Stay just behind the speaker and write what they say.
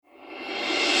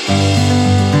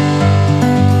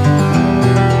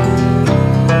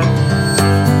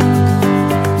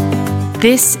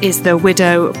This is the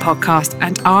Widow Podcast,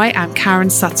 and I am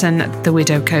Karen Sutton, the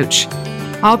Widow Coach.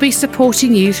 I'll be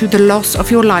supporting you through the loss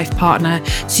of your life partner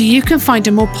so you can find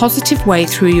a more positive way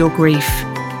through your grief.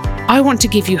 I want to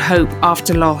give you hope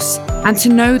after loss and to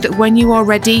know that when you are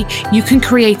ready, you can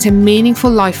create a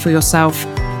meaningful life for yourself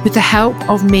with the help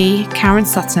of me, Karen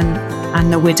Sutton,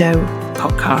 and the Widow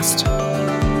Podcast.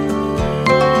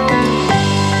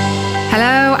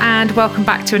 Hello and welcome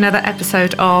back to another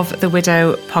episode of the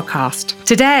Widow Podcast.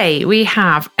 Today we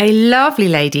have a lovely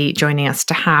lady joining us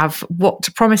to have what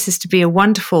promises to be a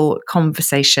wonderful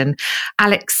conversation,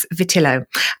 Alex Vitillo.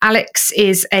 Alex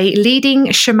is a leading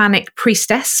shamanic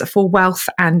priestess for wealth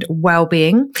and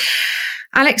well-being.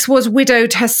 Alex was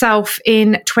widowed herself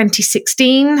in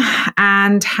 2016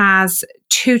 and has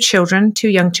two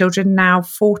young children, now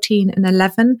 14 and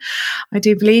 11, I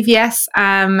do believe, yes.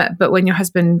 But when your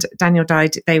husband, Daniel,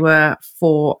 died, they were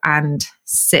 4 and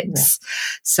 6,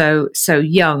 so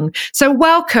young. So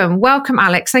welcome,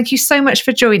 Alex. Thank you so much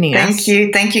for joining us.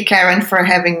 Thank you, Karen, for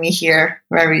having me here.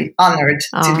 Very honored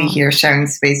to be here sharing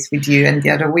space with you and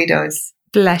the other widows.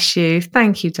 Bless you.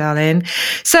 Thank you, darling.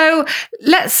 So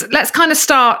let's kind of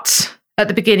start at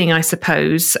the beginning, I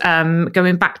suppose,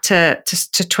 going back to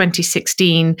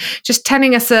 2016, just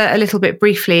telling us a little bit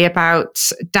briefly about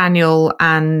Daniel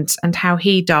and how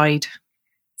he died.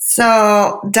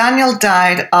 So Daniel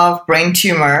died of brain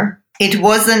tumor. It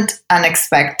wasn't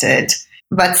unexpected,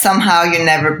 but somehow you're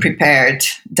never prepared.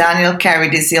 Daniel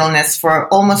carried his illness for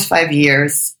almost 5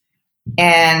 years,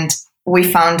 and we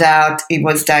found out he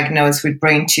was diagnosed with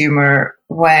brain tumor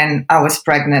when I was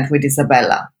pregnant with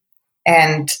Isabella.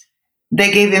 And they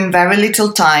gave him very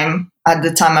little time at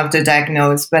the time of the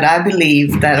diagnosis, but I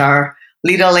believe that our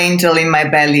little angel in my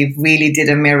belly really did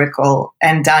a miracle.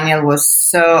 And Daniel was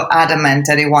so adamant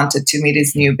that he wanted to meet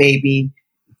his new baby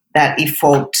that he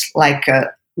fought like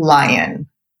a lion.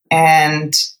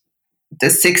 And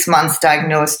the 6 months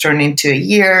diagnosis turned into a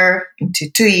year, into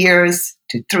 2 years,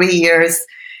 to 3 years.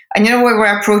 And, we were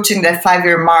approaching the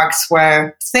 5-year marks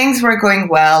where things were going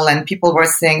well and people were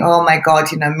saying, oh my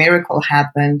God, a miracle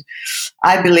happened.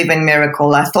 I believe in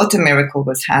miracle. I thought a miracle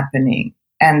was happening.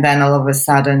 And then all of a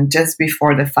sudden, just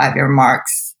before the 5-year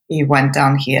marks, he went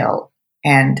downhill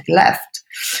and left.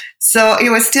 So it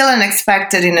was still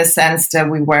unexpected in a sense that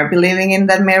we were believing in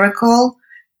that miracle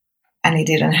and it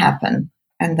didn't happen.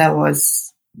 And that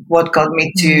was what got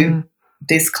me to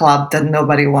this club that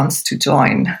nobody wants to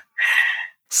join.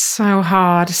 So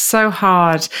hard.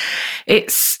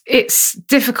 It's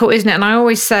difficult, isn't it? And I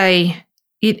always say,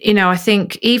 I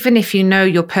think even if you know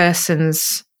your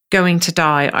person's going to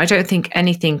die, I don't think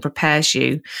anything prepares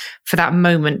you for that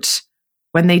moment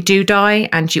when they do die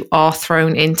and you are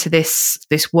thrown into this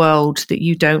world that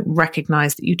you don't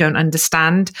recognize, that you don't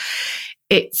understand.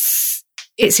 It's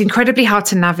incredibly hard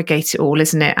to navigate it all,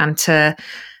 isn't it? And to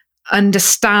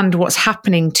understand what's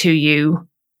happening to you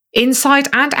inside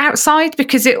and outside,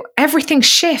 because everything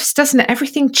shifts, doesn't it?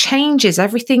 Everything changes,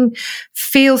 everything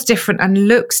feels different and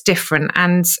looks different,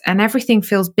 and everything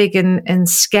feels big and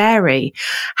scary.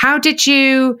 How did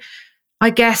you,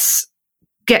 I guess,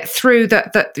 get through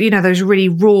that those really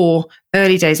raw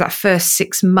early days, that first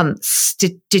 6 months?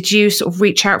 Did you sort of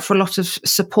reach out for a lot of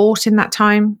support in that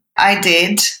time? I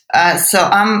did. So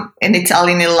I'm in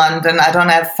Italy, in London. I don't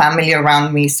have family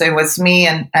around me, so it was me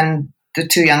and the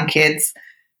 2 young kids.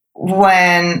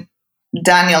 When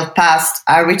Daniel passed,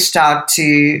 I reached out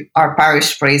to our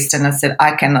parish priest and I said,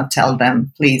 I cannot tell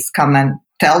them. Please come and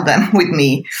tell them with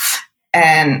me.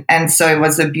 And so it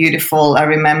was I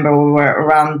remember we were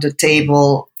around the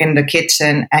table in the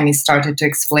kitchen and he started to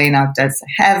explain how there's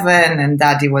heaven and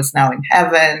Daddy was now in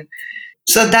heaven.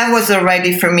 So that was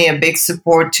already for me a big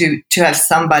support to have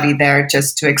somebody there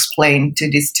just to explain to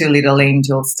these 2 little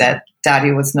angels that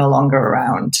Daddy was no longer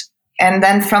around. And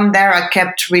then from there, I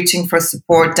kept reaching for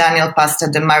support. Daniel passed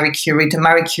at the Marie Curie. The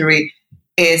Marie Curie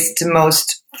is the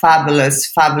most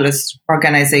fabulous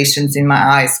organizations in my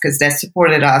eyes because they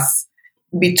supported us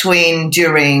between,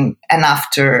 during, and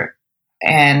after.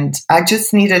 And I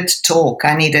just needed to talk.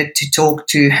 I needed to talk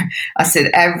to, I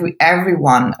said,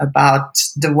 everyone about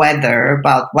the weather,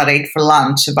 about what I ate for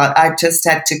lunch, I just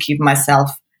had to keep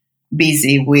myself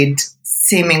busy with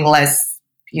seamless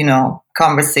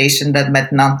conversation that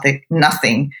meant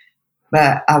nothing,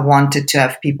 but I wanted to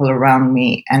have people around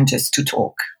me and just to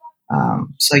talk.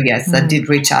 So yes, I did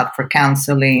reach out for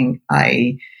counseling.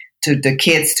 I took the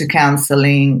kids to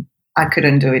counseling. I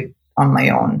couldn't do it on my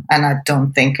own, and I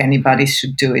don't think anybody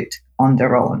should do it on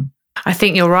their own. I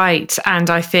think you're right, and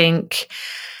I think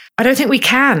I don't think we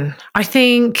can. I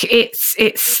think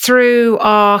it's through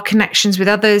our connections with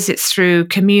others. It's through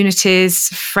communities,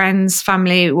 friends,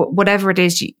 family, whatever it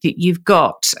is you've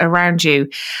got around you.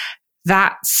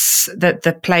 That's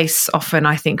the place often,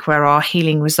 I think, where our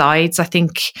healing resides. I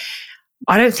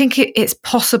don't think it's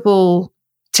possible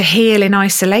to heal in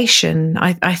isolation.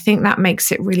 I think that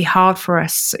makes it really hard for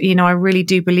us. I really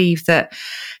do believe that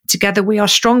together we are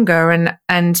stronger,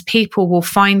 and people will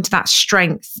find that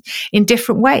strength in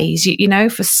different ways.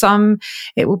 For some,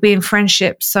 it will be in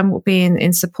friendships, some will be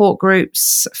in support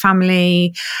groups,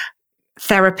 family,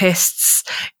 therapists,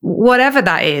 whatever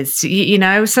that is.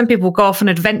 Some people go off on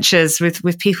adventures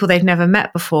with people they've never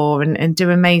met before and do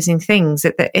amazing things.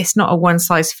 It's not a one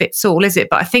size fits all, is it?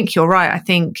 But I think you're right. I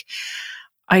think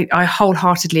I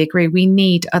wholeheartedly agree. We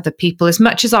need other people. As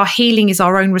much as our healing is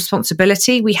our own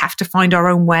responsibility, we have to find our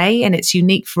own way, and it's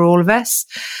unique for all of us.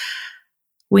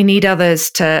 We need others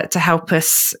to help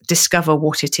us discover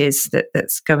what it is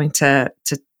that's going to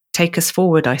take us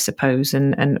forward, I suppose,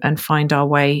 and find our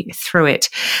way through it.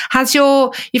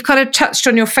 You've kind of touched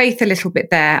on your faith a little bit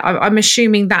there. I'm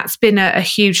assuming that's been a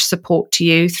huge support to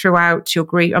you throughout your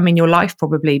grief. I mean, your life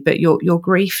probably, but your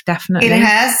grief definitely. It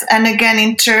has. And again,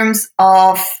 in terms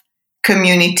of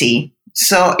community.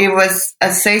 So it was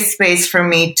a safe space for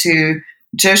me to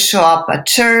just show up at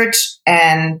church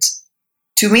and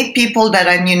to meet people that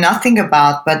I knew nothing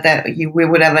about, but that we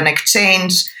would have an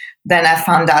exchange. Then I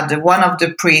found out that one of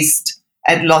the priests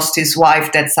had lost his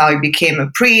wife. That's how he became a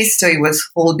priest. So he was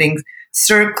holding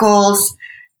circles.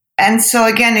 And so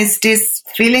again, it's this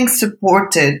feeling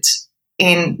supported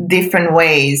in different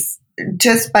ways,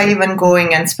 just by even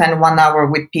going and spend 1 hour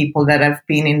with people that have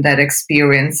been in that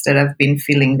experience, that have been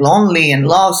feeling lonely and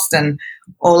lost and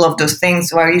all of those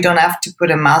things, where you don't have to put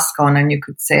a mask on and you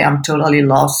could say, I'm totally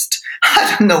lost.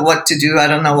 I don't know what to do. I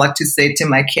don't know what to say to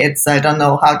my kids. I don't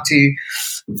know how to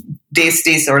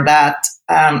this or that.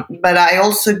 But I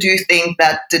also do think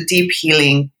that the deep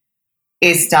healing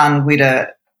is done with a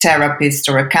therapist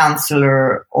or a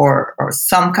counselor or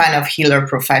some kind of healer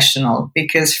professional,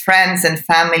 because friends and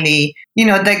family,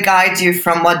 they guide you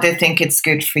from what they think it's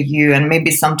good for you. And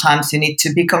maybe sometimes you need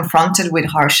to be confronted with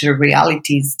harsher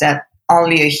realities that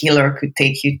only a healer could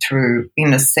take you through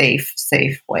in a safe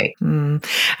way. And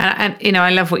I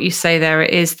love what you say there.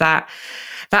 It is that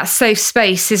safe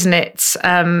space, isn't it?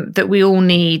 That we all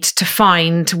need to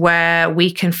find, where we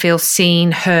can feel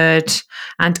seen, heard,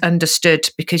 and understood.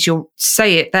 Because you'll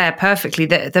say it there perfectly.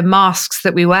 The masks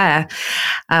that we wear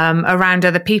around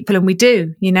other people, and we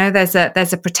do. There's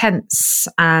a pretense,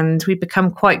 and we become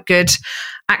quite good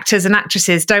actors and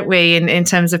actresses, don't we? In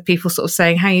terms of people sort of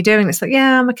saying, "How are you doing?" It's like,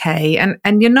 "Yeah, I'm okay,"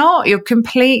 and you're not. You're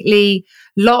completely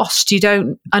lost. You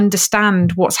don't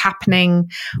understand what's happening,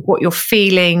 what you're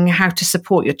feeling, how to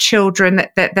support your children.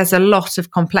 There's a lot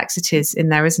of complexities in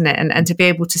there, isn't it? And to be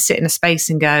able to sit in a space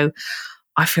and go,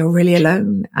 I feel really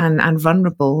alone and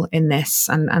vulnerable in this,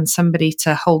 and somebody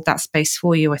to hold that space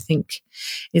for you, I think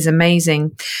is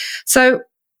amazing. So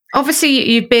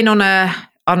obviously you've been on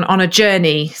a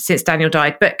journey since Daniel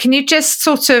died, but can you just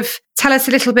sort of tell us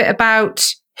a little bit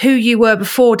about who you were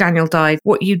before Daniel died,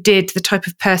 what you did, the type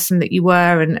of person that you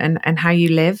were, and how you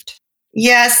lived?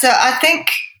 Yeah, so I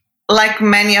think, like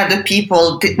many other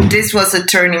people, this was a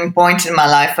turning point in my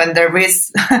life, and there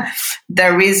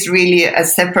is really a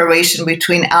separation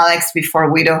between Alex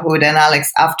before widowhood and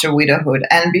Alex after widowhood.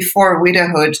 And before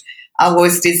widowhood, I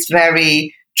was this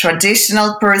very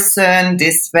traditional person,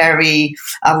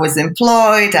 I was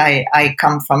employed. I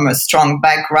come from a strong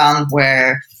background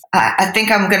where I think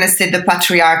I'm going to say the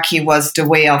patriarchy was the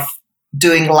way of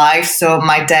doing life. So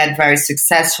my dad, very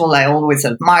successful. I always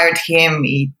admired him.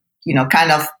 He,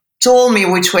 kind of told me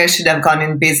which way I should have gone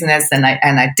in business, and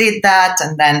I did that.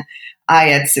 And then I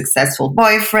had successful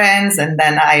boyfriends, and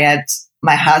then I had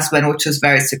my husband, which was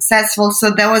very successful.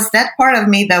 So there was that part of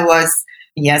me that was,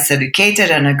 yes,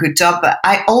 educated and a good job, but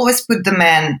I always put the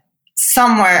man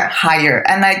somewhere higher,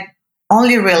 and I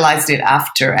only realized it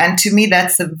after. And to me,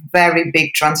 that's a very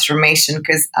big transformation,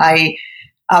 because I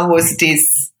was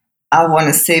this, I want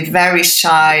to say, very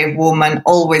shy woman,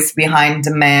 always behind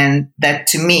the men, that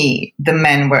to me, the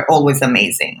men were always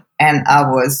amazing. And I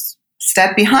was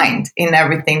step behind in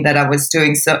everything that I was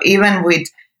doing. So even with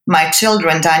my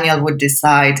children, Daniel would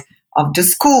decide of the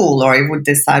school, or he would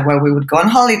decide where we would go on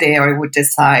holiday, or he would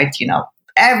decide,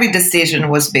 every decision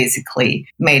was basically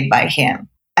made by him.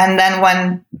 And then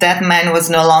when that man was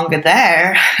no longer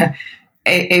there,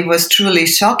 it was truly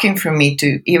shocking for me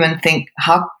to even think,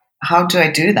 how do I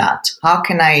do that? How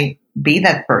can I be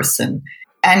that person?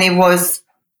 And it was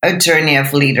a journey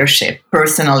of leadership,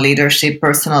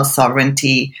 personal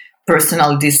sovereignty,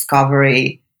 personal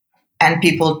discovery. And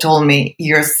people told me,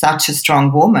 you're such a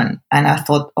strong woman. And I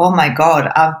thought, oh my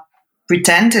God, I've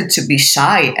pretended to be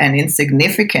shy and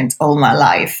insignificant all my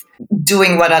life,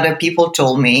 doing what other people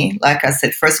told me. Like I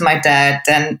said, first my dad,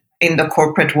 then in the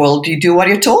corporate world, you do what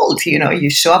you're told. You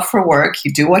show up for work,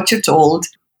 you do what you're told.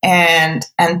 And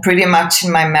pretty much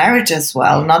in my marriage as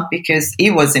well, not because he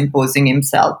was imposing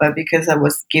himself, but because I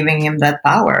was giving him that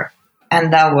power.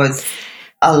 And that was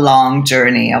a long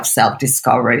journey of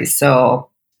self-discovery. So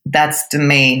that's the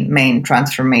main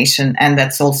transformation. And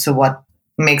that's also what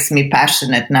makes me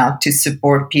passionate now, to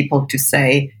support people to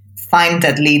say, find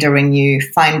that leader in you,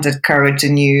 find that courage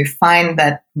in you, find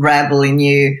that rebel in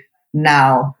you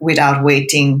now, without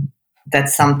waiting that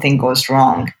something goes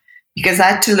wrong. Because I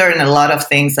had to learn a lot of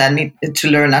things. I needed to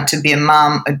learn how to be a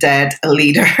mom, a dad, a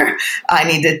leader. I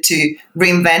needed to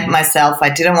reinvent myself. I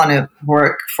didn't want to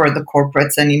work for the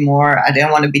corporates anymore. I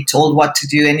didn't want to be told what to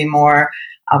do anymore.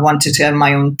 I wanted to have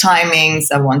my own timings.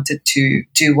 I wanted to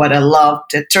do what I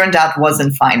loved. It turned out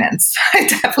wasn't finance. I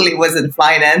definitely wasn't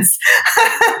finance.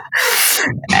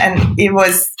 And it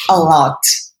was a lot.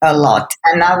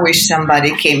 And I wish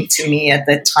somebody came to me at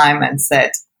that time and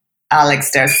said,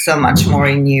 Alex, there's so much more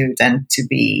in you than to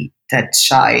be that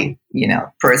shy,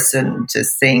 person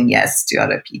just saying yes to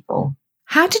other people.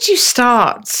 How did you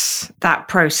start that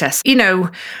process?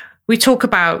 We talk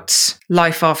about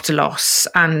life after loss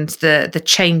and the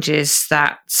changes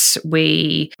that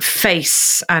we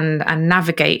face and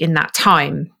navigate in that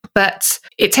time. But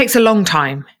it takes a long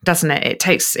time, doesn't it?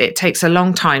 It takes a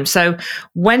long time. So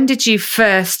when did you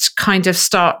first kind of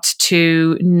start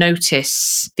to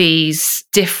notice these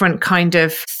different kind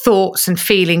of thoughts and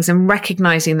feelings and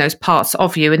recognizing those parts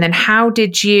of you? And then how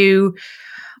did you,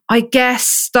 I guess,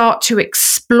 start to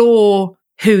explore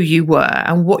who you were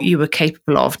and what you were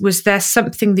capable of? Was there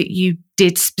something that you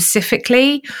did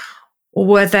specifically, or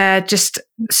were there just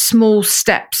small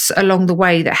steps along the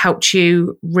way that helped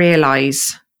you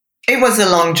realize? It was a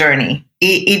long journey.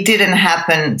 It didn't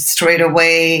happen straight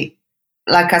away.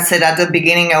 Like I said, at the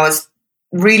beginning, I was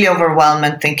really overwhelmed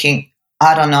and thinking,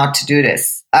 I don't know how to do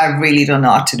this. I really don't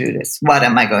know how to do this. What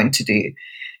am I going to do?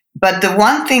 But the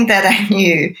one thing that I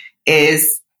knew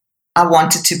is I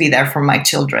wanted to be there for my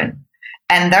children.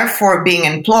 And therefore, being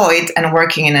employed and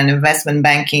working in an investment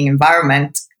banking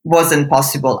environment wasn't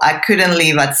possible. I couldn't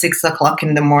leave at 6 o'clock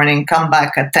in the morning, come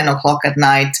back at 10 o'clock at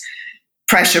night,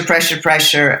 pressure.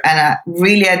 And I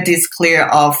really had this clear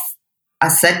of, I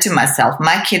said to myself,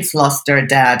 my kids lost their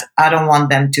dad. I don't want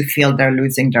them to feel they're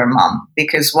losing their mom,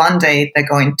 because one day they're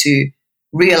going to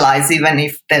realize, even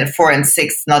if they're 4 and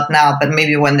 6, not now, but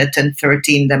maybe when they turn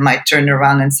 13, they might turn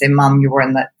around and say, Mom, you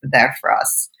weren't there for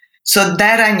us. So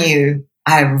that I knew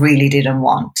I really didn't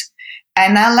want.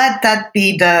 And I let that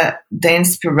be the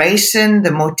inspiration,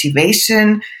 the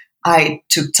motivation. I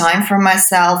took time for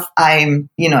myself.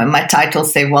 My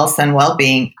titles say wealth and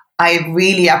well-being. I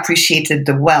really appreciated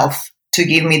the wealth to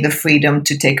give me the freedom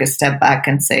to take a step back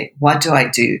and say, what do I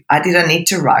do? I didn't need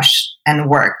to rush and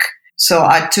work. So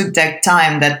I took that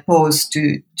time, that pause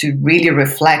to really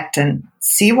reflect and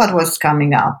see what was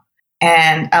coming up.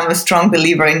 And I'm a strong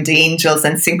believer in the angels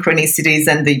and synchronicities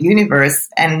and the universe.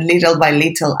 And little by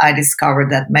little, I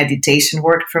discovered that meditation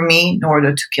worked for me in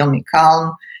order to keep me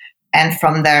calm. And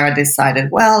from there, I decided,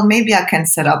 well, maybe I can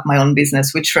set up my own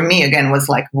business, which for me, again, was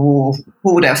like, who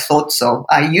would have thought so?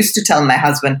 I used to tell my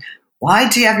husband, why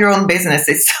do you have your own business?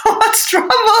 It's so much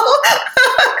trouble.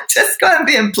 Just go and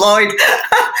be employed.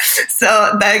 So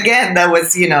that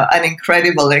was, an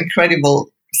incredible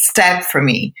step for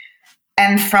me.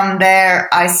 And from there,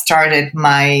 I started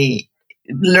my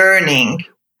learning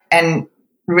and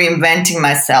reinventing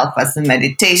myself as a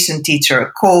meditation teacher,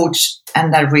 a coach.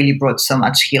 And that really brought so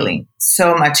much healing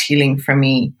for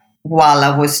me while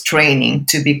I was training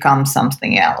to become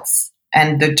something else.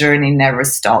 And the journey never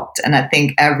stopped. And I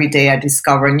think every day I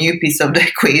discover a new piece of the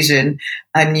equation,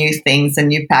 a new things, a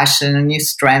new passion, a new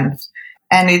strength.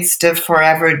 And it's the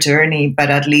forever journey, but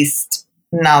at least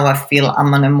now I feel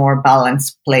I'm in a more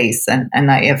balanced place, and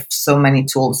I have so many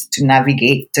tools to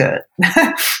navigate the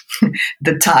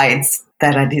tides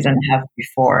that I didn't have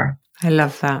before. I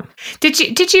love that.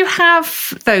 Did you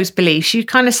have those beliefs? You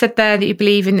kind of said there that you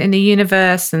believe in the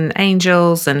universe and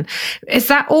angels, and has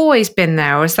that always been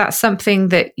there, or is that something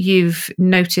that you've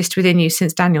noticed within you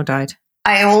since Daniel died?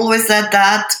 I always had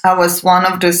that. I was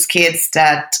one of those kids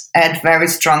that had very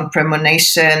strong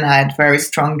premonition. I had very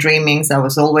strong dreamings. I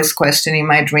was always questioning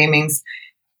my dreamings,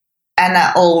 and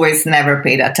I always never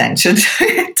paid attention to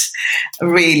it,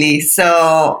 really.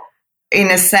 So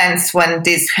in a sense, when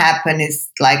this happened,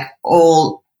 it's like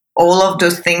all of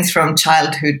those things from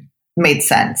childhood made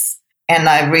sense. And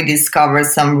I rediscovered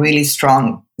some really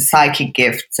strong psychic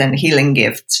gifts and healing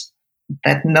gifts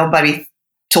that nobody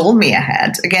told me I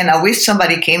had. Again, I wish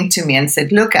somebody came to me and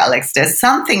said, look, Alex, there's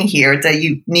something here that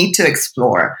you need to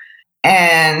explore.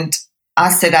 And I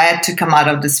said I had to come out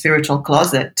of the spiritual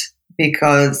closet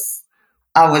because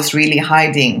I was really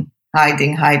hiding.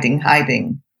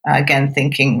 Again,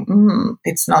 thinking,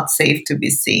 it's not safe to be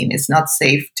seen. It's not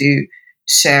safe to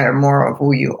share more of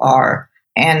who you are.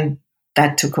 And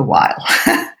that took a while.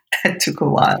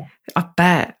 I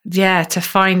bet. Yeah, to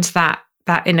find that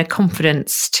inner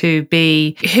confidence to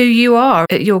be who you are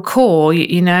at your core,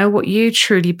 you know, what you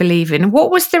truly believe in.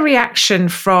 What was the reaction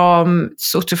from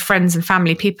sort of friends and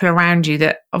family, people around you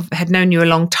that had known you a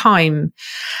long time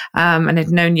and had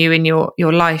known you in your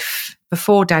life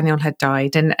before Daniel had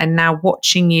died, and now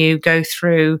watching you go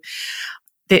through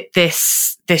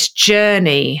this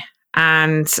journey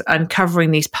and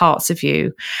uncovering these parts of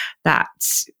you that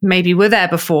maybe were there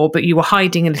before, but you were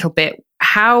hiding a little bit.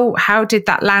 How did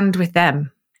that land with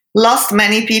them? Lost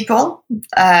many people.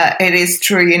 It is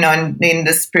true, you know, in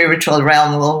the spiritual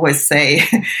realm, we'll always say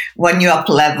when you up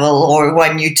level or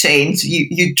when you change,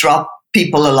 you drop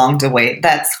people along the way.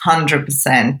 That's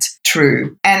 100%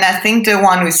 true. And I think the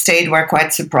one who stayed were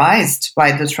quite surprised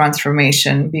by the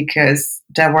transformation because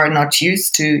they were not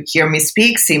used to hear me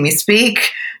speak, see me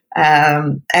speak,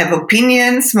 have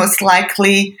opinions, most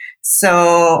likely.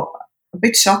 So a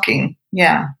bit shocking.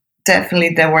 Yeah,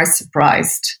 definitely they were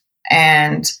surprised.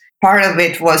 And part of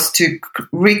it was to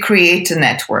recreate a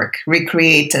network,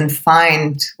 recreate and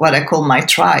find what I call my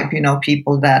tribe, you know,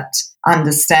 people that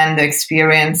understand the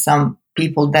experience, some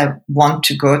people that want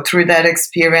to go through that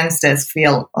experience, that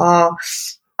feel,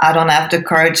 I don't have the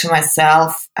courage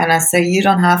myself. And I say, you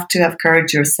don't have to have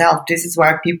courage yourself. This is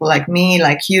where people like me,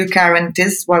 like you, Karen,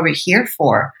 this is what we're here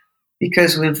for,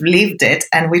 because we've lived it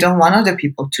and we don't want other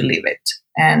people to live it.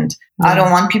 And I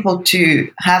don't want people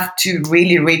to have to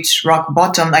really reach rock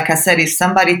bottom. Like I said, if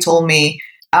somebody told me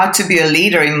how to be a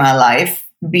leader in my life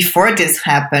before this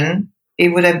happened, it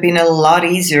would have been a lot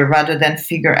easier rather than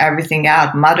figure everything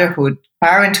out, motherhood,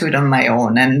 parenthood on my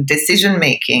own, and decision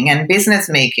making and business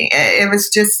making. It was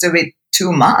just a bit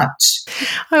too much.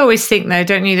 I always think, though,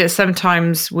 don't you, that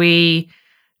sometimes we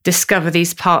discover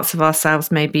these parts of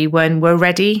ourselves maybe when we're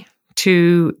ready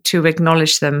to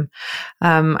acknowledge them.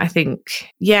 I think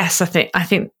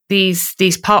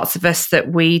these parts of us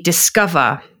that we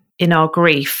discover in our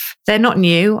grief, they're not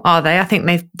new, are they? I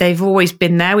think they've always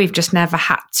been there. We've just never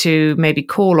had to maybe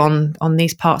call on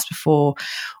these parts before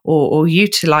or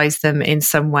utilize them in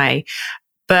some way.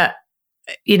 But,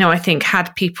 you know, I think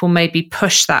had people maybe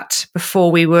pushed that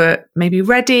before we were maybe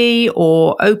ready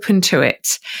or open to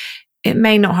it, it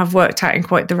may not have worked out in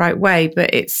quite the right way,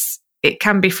 but it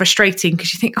can be frustrating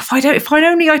because you think, if I'd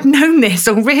only known this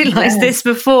or realized this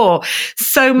before,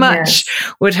 so much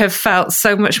would have felt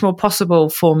so much more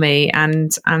possible for me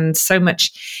and so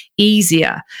much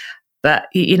easier. But,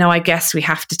 you know, I guess we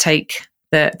have to take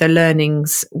the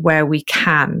learnings where we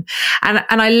can. And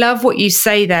I love what you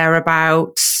say there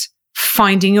about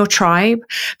finding your tribe,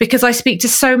 because I speak to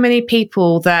so many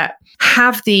people that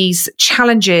have these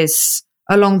challenges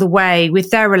along the way with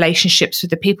their relationships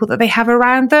with the people that they have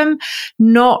around them,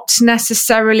 not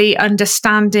necessarily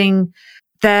understanding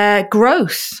their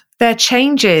growth, their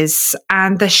changes,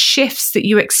 and the shifts that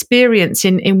you experience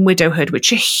in widowhood,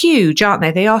 which are huge, aren't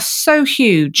they? They are so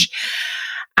huge.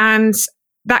 And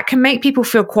that can make people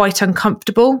feel quite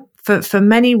uncomfortable for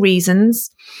many reasons.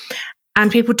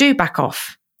 And people do back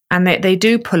off and they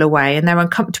do pull away and they're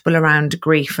uncomfortable around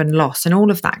grief and loss and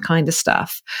all of that kind of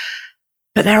stuff.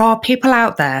 But there are people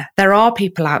out there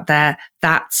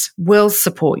that will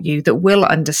support you, that will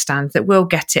understand, that will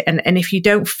get it. And if you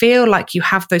don't feel like you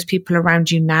have those people around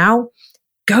you now,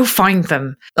 go find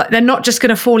them. Like, they're not just going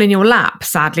to fall in your lap,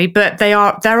 sadly, but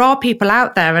there are people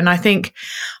out there. And I think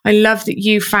I love that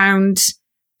you found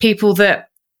people that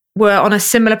were on a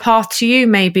similar path to you,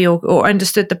 maybe, or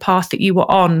understood the path that you were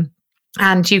on.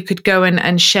 And you could go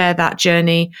and share that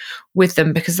journey with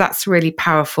them, because that's really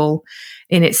powerful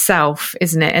in itself,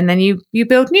 isn't it? And then you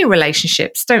build new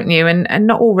relationships, don't you? And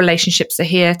not all relationships are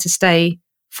here to stay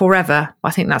forever.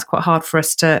 I think that's quite hard for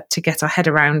us to get our head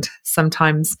around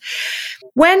sometimes.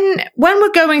 When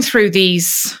we're going through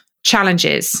these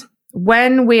challenges,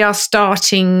 when we are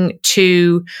starting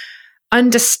to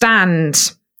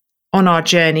understand on our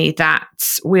journey that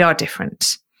we are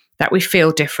different, that we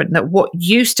feel different, that what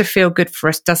used to feel good for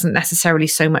us doesn't necessarily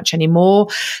so much anymore,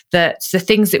 that the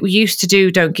things that we used to do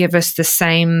don't give us the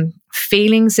same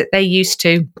feelings that they used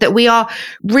to, that we are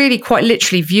really quite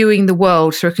literally viewing the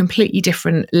world through a completely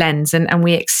different lens, and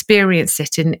we experience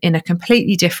it in a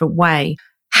completely different way.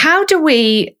 How do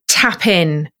we tap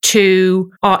in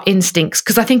to our instincts?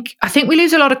 Because I think we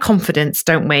lose a lot of confidence,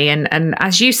 don't we? And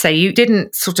as you say, you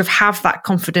didn't sort of have that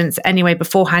confidence anyway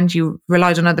beforehand. You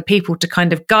relied on other people to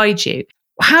kind of guide you.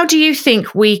 How do you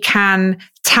think we can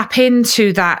tap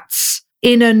into that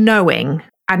inner knowing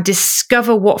and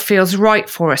discover what feels right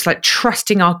for us, like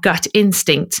trusting our gut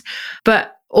instinct,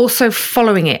 but also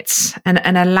following it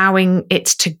and allowing it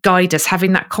to guide us,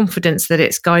 having that confidence that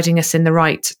it's guiding us in the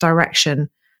right direction?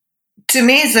 To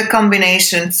me, it's a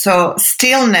combination. So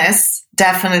stillness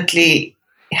definitely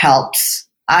helps.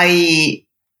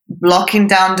 Blocking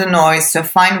down the noise. So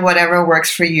find whatever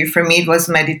works for you. For me, it was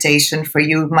meditation. For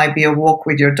you, it might be a walk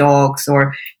with your dogs,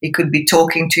 or it could be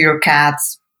talking to your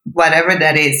cats, whatever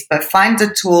that is. But find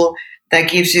the tool that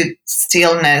gives you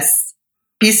stillness,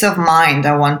 peace of mind,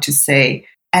 I want to say,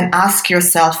 and ask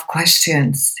yourself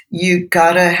questions. You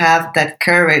gotta have that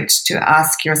courage to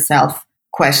ask yourself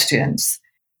questions.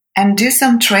 And do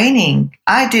some training.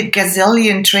 I did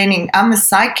gazillion training. I'm a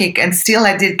psychic, and still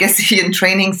I did gazillion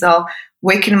trainings of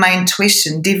waking my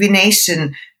intuition,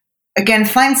 divination. Again,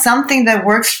 find something that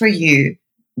works for you,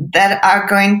 that are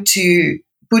going to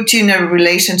put you in a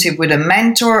relationship with a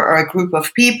mentor or a group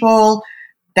of people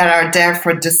that are there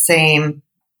for the same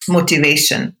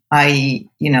motivation.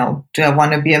 Do I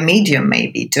want to be a medium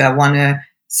maybe? Do I want to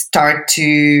start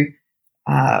to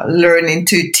learn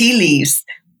into tea leaves?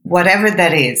 Whatever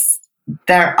that is,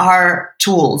 there are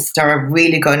tools that are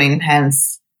really going to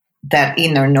enhance that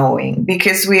inner knowing,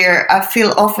 because I feel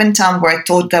oftentimes we're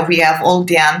taught that we have all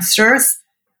the answers.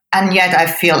 And yet I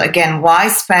feel, again, why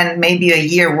spend maybe a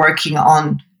year working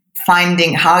on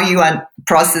finding how you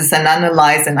process and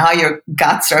analyze and how your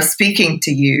guts are speaking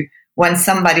to you when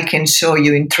somebody can show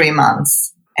you in 3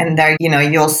 months? And there,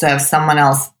 you also have someone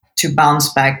else to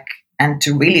bounce back and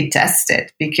to really test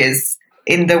it, because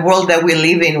in the world that we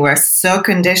live in, we're so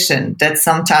conditioned that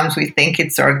sometimes we think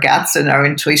it's our guts and our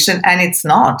intuition, and it's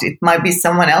not. It might be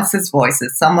someone else's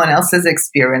voices, someone else's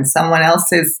experience, someone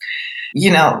else's,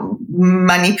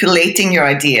 manipulating your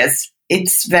ideas.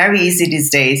 It's very easy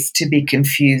these days to be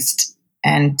confused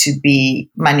and to be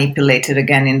manipulated,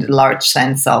 again, in the large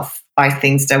sense of by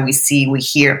things that we see, we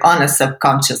hear on a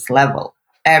subconscious level.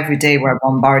 Every day we're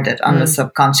bombarded on the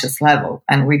subconscious level,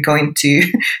 and we're going to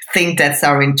think that's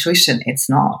our intuition. It's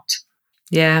not.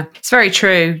 Yeah, it's very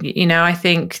true. I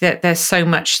think that there's so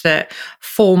much that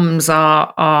forms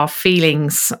our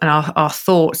feelings and our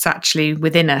thoughts actually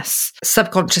within us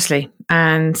subconsciously,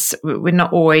 and we're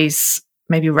not always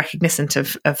maybe recognizant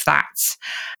of that,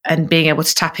 and being able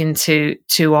to tap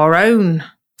into our own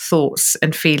thoughts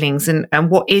and feelings and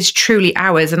what is truly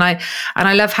ours. And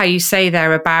I love how you say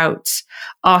there about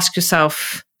ask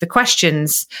yourself the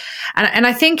questions. And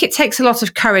I think it takes a lot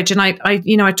of courage. And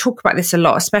I talk about this a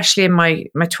lot, especially in my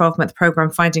 12-month program,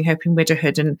 Finding Hope in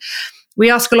Widowhood. And we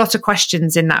ask a lot of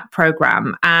questions in that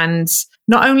program. And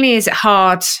not only is it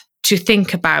hard to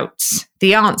think about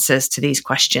the answers to these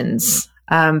questions,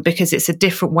 because it's a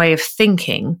different way of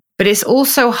thinking, but it's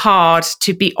also hard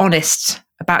to be honest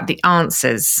about the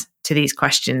answers to these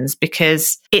questions,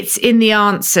 because it's in the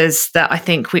answers that I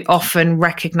think we often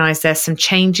recognize there's some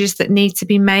changes that need to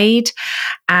be made,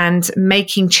 and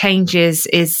making changes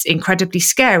is incredibly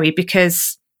scary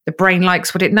because the brain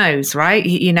likes what it knows, right?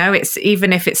 It's,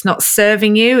 even if it's not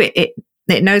serving you, it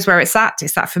knows where it's at.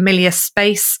 It's that familiar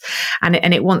space, and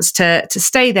it wants to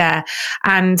stay there.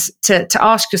 And to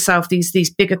ask yourself these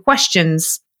bigger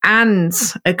questions and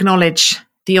acknowledge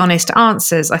the honest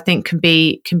answers, I think can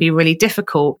be really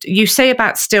difficult. You say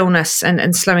about stillness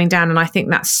and slowing down, and I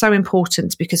think that's so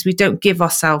important, because we don't give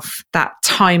ourselves that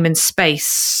time and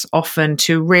space often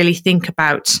to really think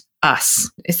about us.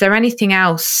 Is there anything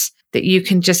else that you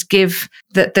can just give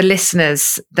the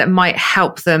listeners that might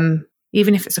help them,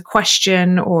 even if it's a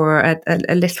question or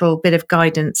a little bit of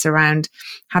guidance around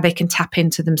how they can tap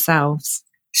into themselves?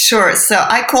 Sure. So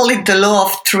I call it the law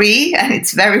of 3, and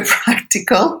it's very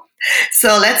practical.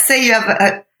 So let's say you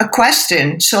have a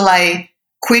question. Shall I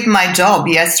quit my job,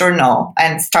 yes or no,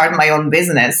 and start my own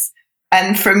business?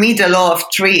 And for me, the law of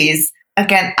 3 is,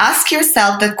 again, ask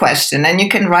yourself that question, and you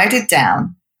can write it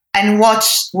down and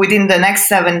watch within the next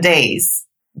 7 days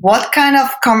what kind of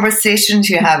conversations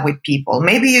you have with people.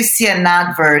 Maybe you see an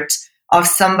advert of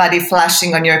somebody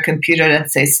flashing on your computer that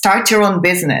says, start your own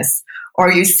business.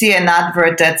 Or you see an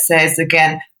advert that says,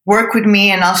 again, work with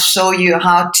me and I'll show you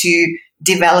how to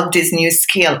develop this new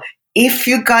skill. If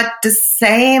you got the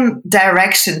same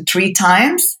direction 3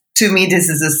 times, to me, this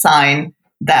is a sign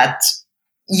that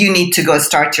you need to go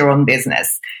start your own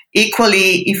business.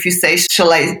 Equally, if you say,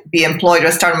 shall I be employed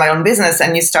or start my own business?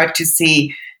 And you start to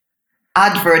see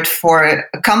advert for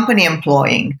a company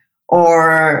employing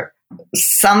or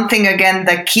something, again,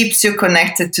 that keeps you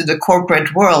connected to the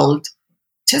corporate world,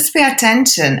 just pay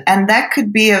attention. And that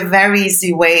could be a very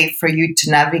easy way for you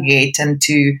to navigate and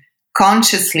to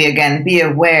consciously, again, be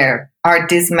aware, are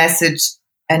this message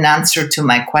an answer to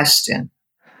my question?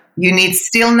 You need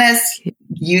stillness.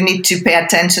 You need to pay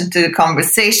attention to the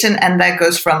conversation. And that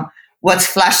goes from what's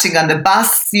flashing on the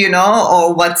bus,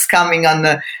 or what's coming on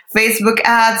the Facebook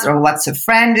ads, or what's a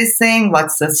friend is saying,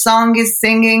 what's the song is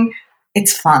singing.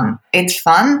 It's fun. It's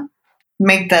fun.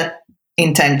 Make that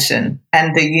intention,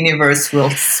 and the universe will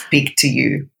speak to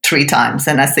you 3 times.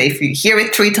 And I say, if you hear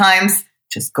it 3 times,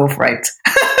 just go for it.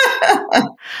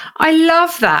 I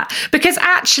love that, because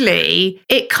actually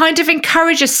it kind of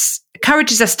encourages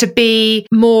us to be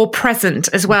more present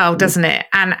as well, doesn't it?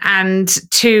 And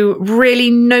to really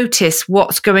notice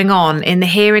what's going on in the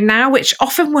here and now, which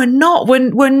often we're not.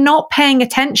 We're not paying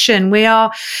attention. We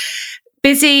are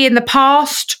busy in the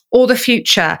past or the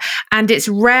future. And it's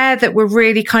rare that we're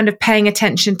really kind of paying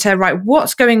attention to, right,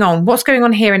 what's going on? What's going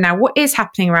on here and now? What is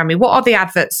happening around me? What are the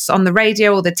adverts on the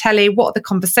radio or the telly? What are the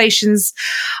conversations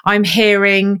I'm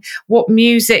hearing? What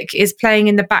music is playing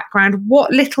in the background? What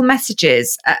little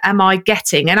messages am I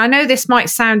getting? And I know this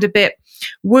might sound a bit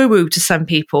woo-woo to some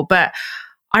people, but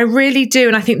I really do.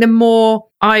 And I think the more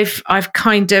I've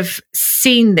kind of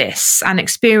seen this and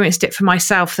experienced it for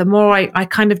myself, the more I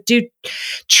kind of do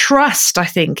trust, I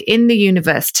think, in the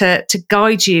universe to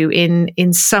guide you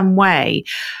in some way.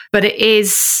 But it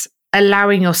is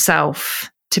allowing yourself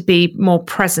to be more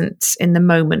present in the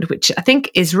moment, which I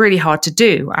think is really hard to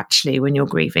do, actually, when you're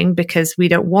grieving, because we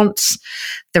don't want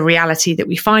the reality that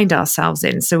we find ourselves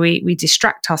in. So we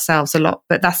distract ourselves a lot.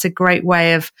 But that's a great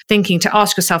way of thinking, to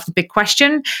ask yourself the big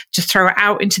question, to throw it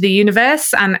out into the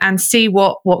universe and see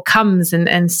what comes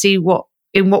and see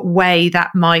in what way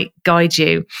that might guide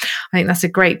you. I think that's a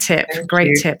great tip.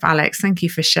 Great tip, Alex. Thank you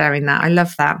for sharing that. I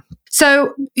love that.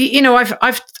 So,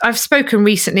 I've spoken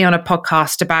recently on a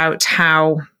podcast about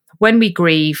how when we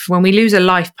grieve, when we lose a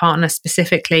life partner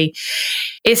specifically,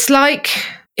 it's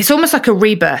almost like a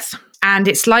rebirth. And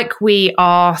it's like we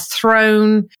are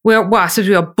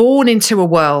born into a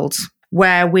world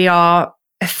where we are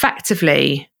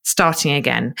effectively starting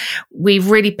again. We've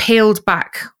really peeled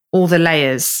back all the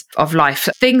layers of life.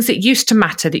 Things that used to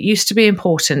matter, that used to be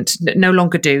important, no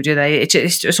longer do they?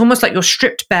 It's almost like you're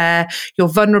stripped bare, you're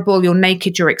vulnerable, you're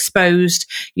naked, you're exposed,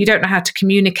 you don't know how to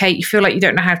communicate, you feel like you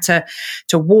don't know how to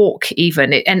walk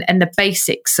even. And the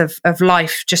basics of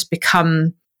life just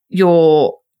become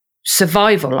your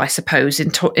survival, I suppose,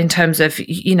 in terms of,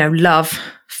 love,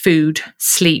 food,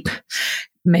 sleep,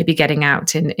 maybe getting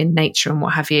out in nature and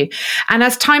what have you. And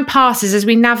as time passes, as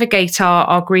we navigate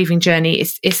our grieving journey,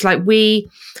 it's like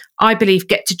I believe,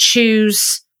 get to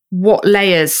choose what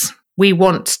layers we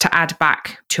want to add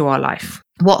back to our life.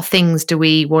 What things do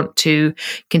we want to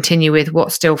continue with?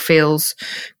 What still feels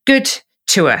good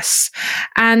to us?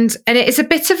 And it's a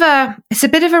bit of a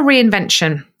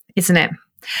reinvention, isn't it?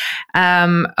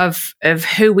 Of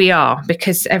who we are,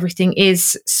 because everything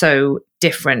is so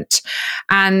different,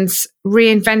 and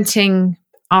reinventing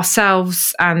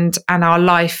ourselves and our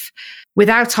life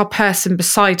without our person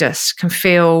beside us can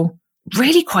feel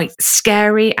really quite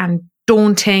scary and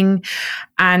daunting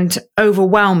and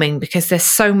overwhelming, because there's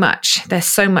so much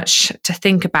to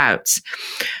think about.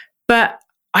 But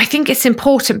I think it's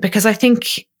important, because I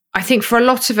think for a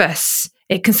lot of us,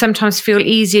 it can sometimes feel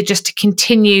easier just to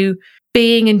continue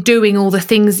being and doing all the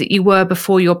things that you were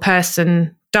before your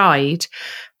person died.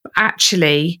 But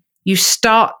actually, you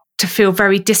start to feel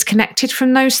very disconnected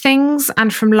from those things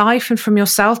and from life and from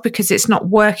yourself, because it's not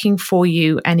working for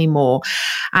you anymore,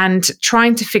 and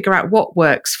trying to figure out what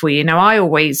works for you. Now, I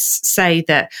always say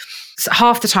that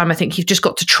half the time I think you've just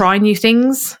got to try new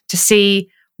things to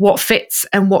see what fits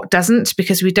and what doesn't,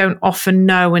 because we don't often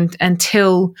know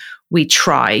until we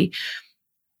try.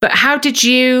 But how did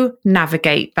you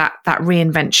navigate that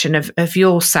reinvention of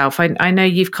yourself? I know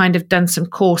you've kind of done some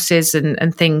courses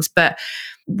and things, but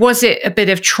was it a bit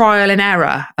of trial and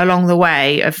error along the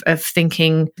way of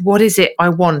thinking, what is it I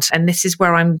want? And this is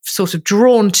where I'm sort of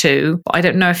drawn to, but I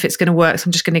don't know if it's going to work, so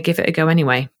I'm just going to give it a go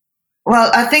anyway.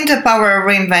 Well, I think the power of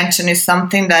reinvention is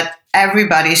something that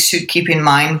everybody should keep in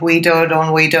mind. Widow,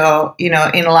 don't widow,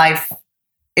 in life,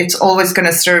 it's always going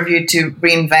to serve you to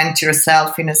reinvent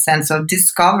yourself, in a sense of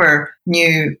discover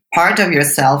new part of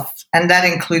yourself. And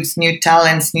that includes new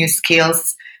talents, new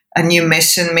skills, a new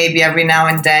mission. Maybe every now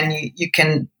and then you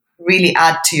can really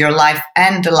add to your life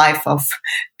and the life of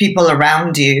people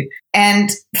around you.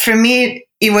 And for me,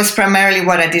 it was primarily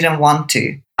what I didn't want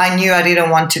to. I knew I didn't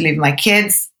want to leave my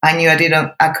kids. I knew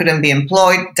I couldn't be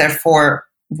employed. Therefore,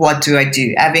 what do I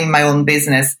do? Having my own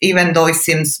business, even though it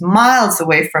seems miles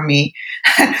away from me,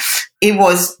 it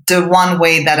was the one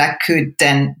way that I could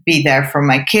then be there for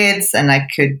my kids and I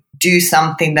could do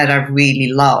something that I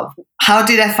really love. How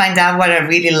did I find out what I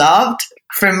really loved?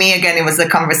 For me, again, it was a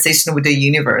conversation with the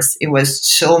universe. It was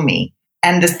show me.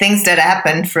 And the things that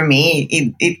happened for me,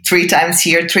 it 3 times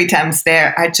here, 3 times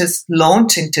there, I just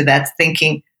launched into that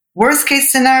thinking, worst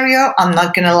case scenario, I'm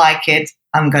not going to like it.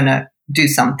 I'm going to do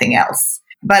something else.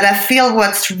 But I feel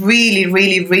what's really,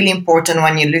 really, really important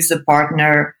when you lose a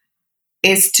partner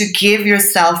is to give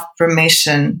yourself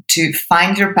permission to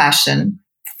find your passion,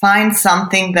 find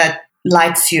something that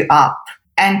lights you up,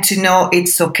 and to know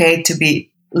it's okay to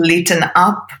be lit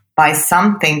up by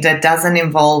something that doesn't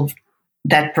involve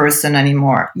that person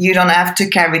anymore. You don't have to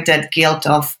carry that guilt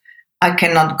of, I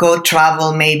cannot go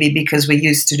travel maybe because we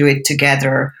used to do it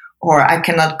together, or I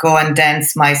cannot go and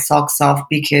dance my socks off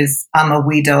because I'm a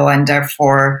widow and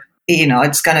therefore,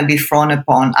 it's going to be frowned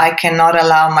upon. I cannot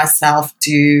allow myself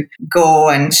to go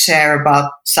and share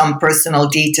about some personal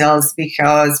details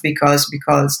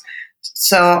because.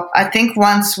 So I think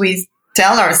once we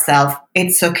tell ourselves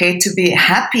it's okay to be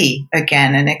happy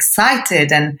again and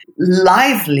excited and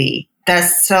lively,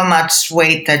 there's so much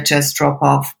weight that just drop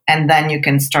off, and then you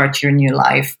can start your new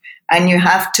life. And you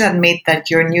have to admit that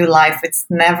your new life, it's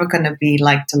never going to be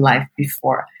like the life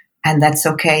before. And that's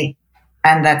okay.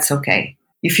 And that's okay.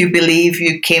 If you believe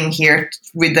you came here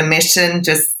with a mission,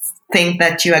 just think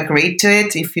that you agreed to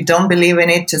it. If you don't believe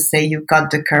in it, just say you've got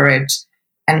the courage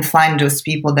and find those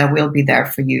people that will be there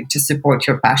for you to support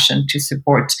your passion, to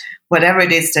support whatever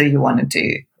it is that you want to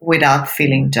do without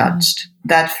feeling judged.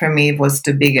 That for me was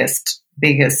the biggest,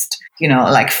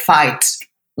 fight,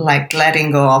 like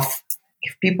letting go of,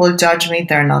 if people judge me,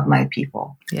 they're not my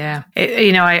people. Yeah.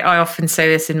 I often say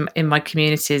this in my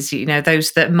communities,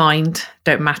 those that mind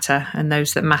don't matter and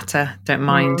those that matter don't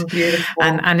mind. Beautiful.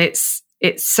 And it's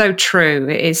so true.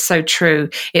 It is so true.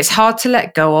 It's hard to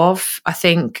let go of. I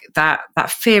think that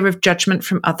fear of judgment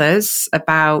from others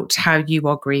about how you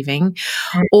are grieving.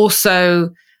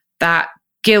 Also, that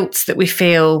guilt that we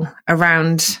feel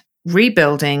around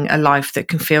rebuilding a life that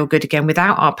can feel good again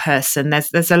without our person.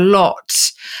 There's a lot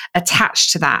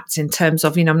attached to that in terms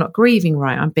of, I'm not grieving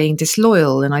right, I'm being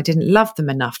disloyal and I didn't love them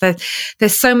enough.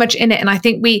 There's so much in it. And I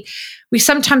think we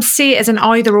sometimes see it as an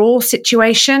either or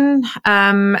situation,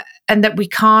 and that we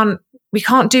can't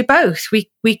do both.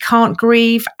 We can't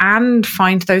grieve and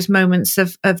find those moments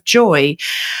of joy.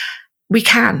 We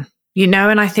can.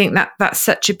 And I think that's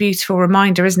such a beautiful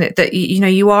reminder, isn't it? That,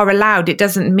 you are allowed. It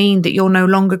doesn't mean that you're no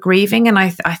longer grieving. And I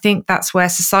think that's where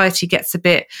society gets a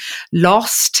bit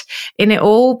lost in it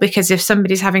all, because if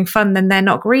somebody's having fun, then they're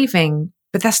not grieving.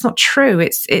 But that's not true.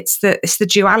 It's the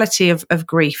duality of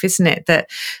grief, isn't it? That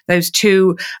those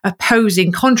two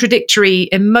opposing, contradictory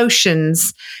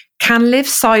emotions can live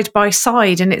side by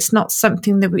side, and it's not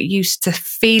something that we're used to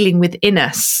feeling within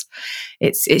us.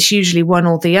 It's usually one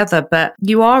or the other, but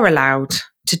you are allowed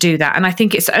to do that. And I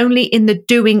think it's only in the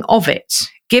doing of it,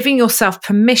 giving yourself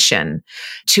permission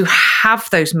to have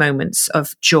those moments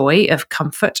of joy, of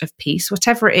comfort, of peace,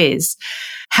 whatever it is,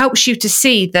 helps you to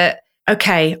see that,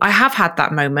 okay, I have had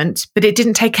that moment, but it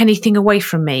didn't take anything away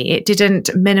from me. It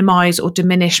didn't minimize or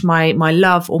diminish my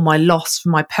love or my loss for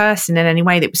my person in any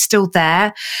way. That was still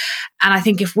there. And I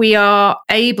think if we are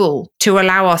able to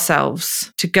allow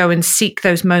ourselves to go and seek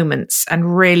those moments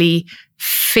and really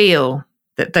feel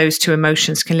that those two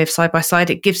emotions can live side by side,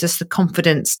 it gives us the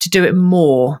confidence to do it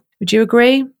more. Would you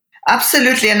agree?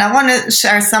 Absolutely. And I want to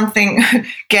share something,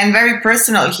 again, very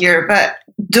personal here, but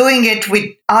doing it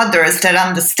with others that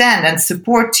understand and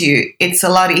support you, it's a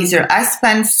lot easier. I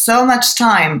spend so much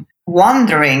time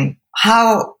wondering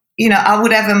how, I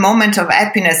would have a moment of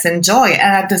happiness and joy. And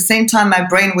at the same time, my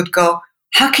brain would go,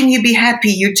 how can you be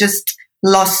happy? You just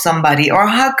lost somebody. Or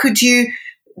how could you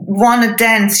want to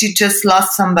dance? You just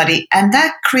lost somebody. And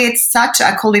that creates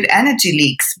I call it energy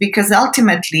leaks, because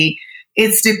ultimately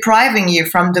it's depriving you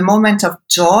from the moment of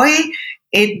joy.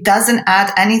 It doesn't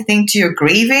add anything to your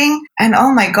grieving. And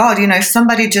oh my God, if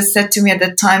somebody just said to me at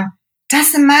the time,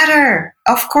 doesn't matter.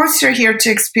 Of course you're here to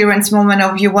experience moment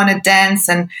of you want to dance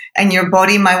and your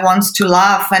body might wants to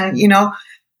laugh. And,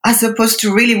 as opposed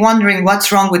to really wondering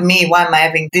what's wrong with me? Why am I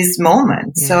having this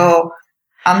moment? Yeah. So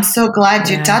I'm so glad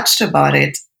you touched about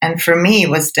it. And for me, it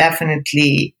was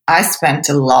definitely, I spent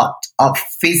a lot of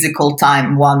physical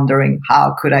time wondering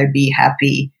how could I be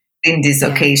happy in this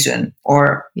occasion,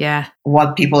 or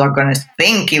what people are going to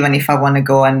think, even if I want to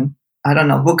go and, I don't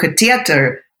know, book a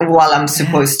theater while I'm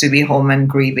supposed to be home and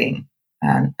grieving.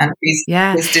 And please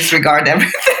disregard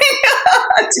everything.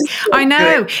 I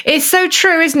know. It's so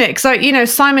true, isn't it?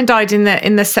 Because Simon died in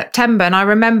the September, and I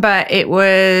remember it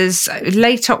was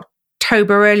late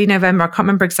October, early November. I can't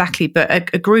remember exactly,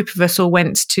 but a group of us all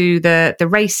went to the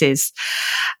races,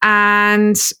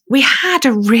 and we had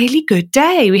a really good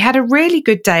day.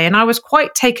 And I was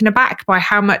quite taken aback by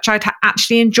how much I'd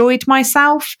actually enjoyed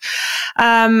myself.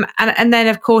 And then,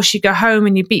 of course, you go home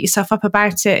and you beat yourself up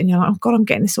about it, and you're like, oh God, I'm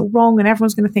getting this all wrong, and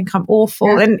everyone's going to think I'm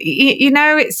awful. Yeah. And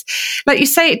it's like you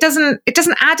say, it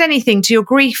doesn't add anything to your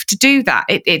grief to do that.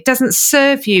 It doesn't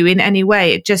serve you in any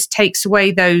way. It just takes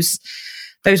away those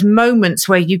moments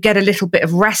where you get a little bit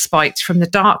of respite from the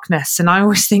darkness. And I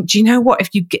always think, do you know what?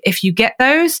 If you get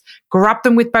those, grab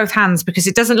them with both hands, because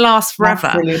it doesn't last forever.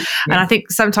 Absolutely. And I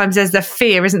think sometimes there's the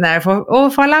fear, isn't there? If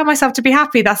I allow myself to be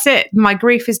happy, that's it. My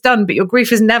grief is done, but your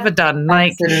grief is never done.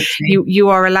 Like you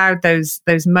are allowed those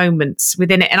moments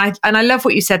within it. And I love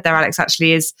what you said there, Alex,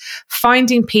 actually, is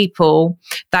finding people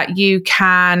that you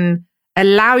can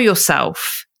allow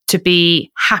yourself to be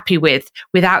happy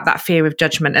without that fear of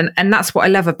judgment. And that's what I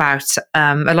love about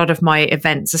a lot of my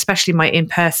events, especially my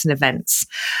in-person events.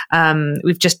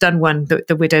 We've just done one,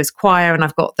 the Widows Choir, and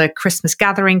I've got the Christmas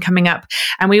gathering coming up.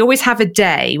 And we always have a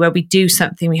day where we do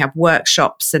something. We have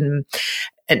workshops and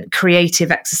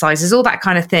creative exercises, all that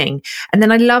kind of thing. And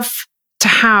then I love to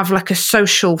have like a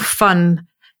social fun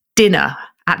dinner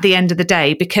at the end of the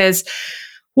day, because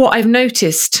what I've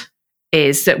noticed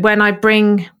is that when I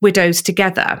bring widows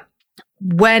together,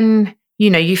 when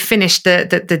you finish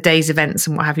the day's events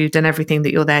and what have you, done everything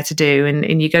that you're there to do,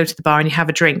 and you go to the bar and you have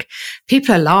a drink,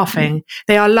 people are laughing.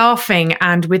 They are laughing,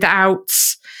 and without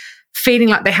feeling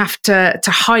like they have to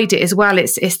hide it as well.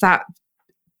 It's that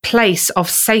place of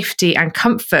safety and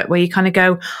comfort where you kind of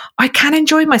go, I can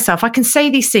enjoy myself. I can say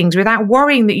these things without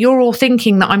worrying that you're all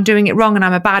thinking that I'm doing it wrong and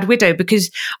I'm a bad widow,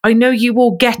 because I know you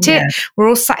all get it. We're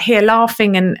all sat here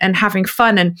laughing and having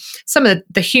fun, and some of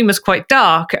the humor's quite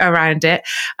dark around it.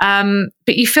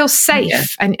 But you feel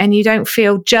safe and you don't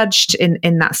feel judged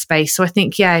in that space. So I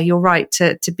think, you're right,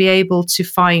 to be able to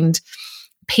find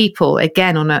people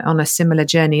again on a similar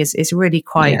journey is really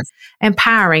quite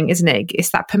empowering, isn't it? It's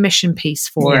that permission piece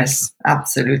for us.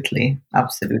 Absolutely.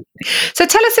 So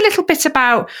tell us a little bit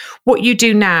about what you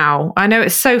do now. I know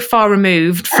it's so far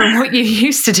removed from what you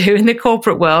used to do in the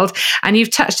corporate world, and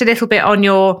you've touched a little bit on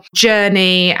your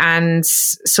journey and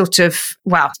sort of,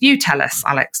 you tell us,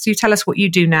 Alex, you tell us what you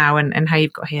do now and how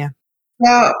you've got here.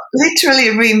 So literally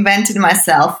reinvented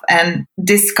myself and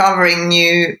discovering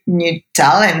new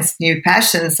talents, new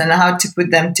passions, and how to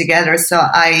put them together. So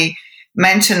I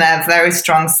mentioned a very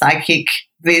strong psychic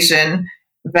vision,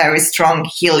 very strong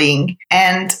healing.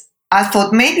 And I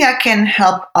thought maybe I can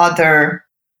help other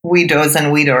widows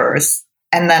and widowers.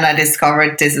 And then I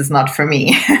discovered this is not for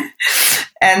me.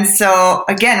 And so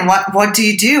again, what do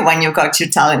you do when you've got your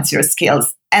talents, your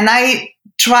skills? And I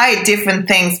tried different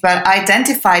things, but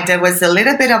identified there was a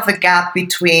little bit of a gap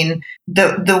between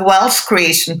the wealth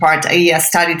creation part. I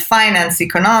studied finance,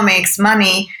 economics,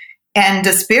 money, and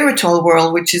the spiritual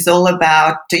world, which is all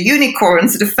about the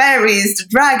unicorns, the fairies, the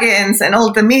dragons, and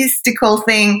all the mystical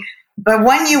thing. But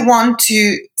when you want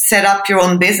to set up your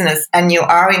own business and you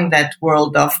are in that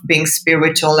world of being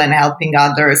spiritual and helping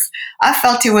others, I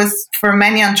felt it was, for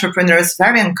many entrepreneurs,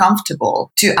 very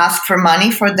uncomfortable to ask for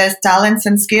money for their talents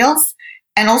and skills.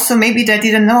 And also maybe they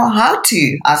didn't know how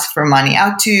to ask for money,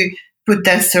 how to put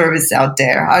their service out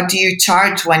there. How do you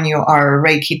charge when you are a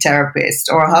Reiki therapist?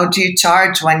 Or how do you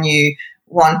charge when you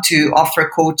want to offer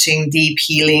coaching, deep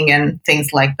healing, and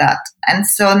things like that? And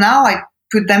so now I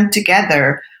put them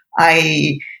together.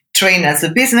 I train as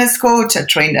a business coach, I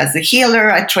trained as a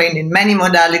healer, I train in many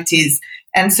modalities.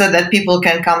 And so that people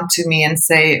can come to me and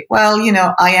say, well,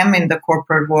 I am in the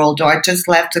corporate world, or I just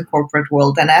left the corporate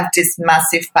world and I have this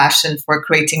massive passion for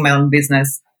creating my own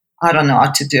business. I don't know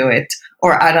how to do it,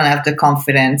 or I don't have the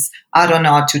confidence. I don't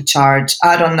know how to charge.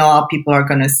 I don't know how people are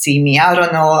going to see me. I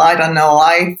don't know.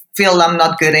 I feel I'm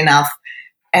not good enough.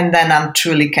 And then I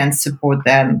truly can support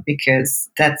them, because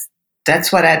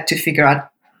that's what I had to figure out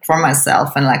for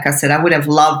myself. And like I said, I would have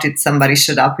loved it. Somebody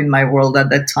showed up in my world at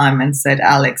that time and said,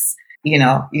 Alex, you're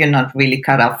not really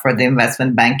cut up for the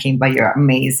investment banking, but you're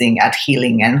amazing at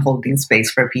healing and holding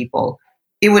space for people.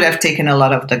 It would have taken a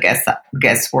lot of the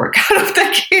guesswork out of the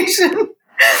occasion.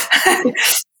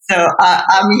 So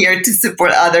I'm here to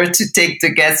support others to take the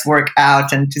guesswork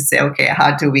out and to say, okay,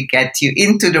 how do we get you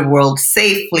into the world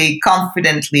safely,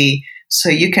 confidently, so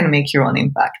you can make your own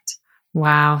impact?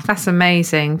 Wow, that's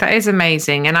amazing. That is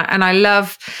amazing. And I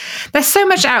love, there's so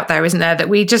much out there, isn't there, that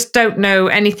we just don't know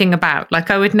anything about.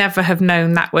 Like I would never have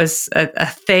known that was a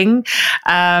thing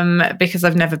because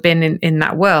I've never been in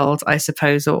that world, I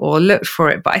suppose, or looked for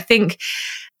it. But I think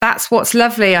that's what's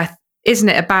lovely, isn't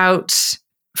it, about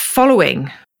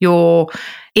following your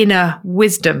inner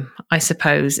wisdom, I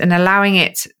suppose, and allowing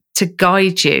it to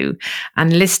guide you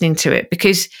and listening to it,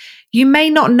 because you may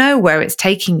not know where it's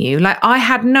taking you. Like I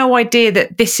had no idea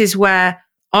that this is where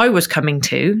I was coming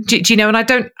to. Do you know? And I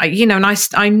don't,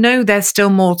 I know there's still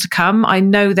more to come. I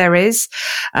know there is.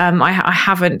 I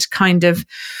haven't kind of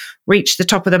reached the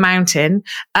top of the mountain.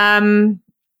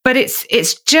 But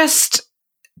it's just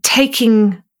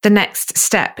taking the next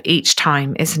step each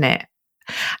time, isn't it?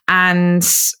 And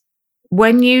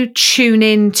when you tune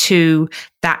into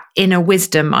that inner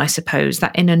wisdom, I suppose,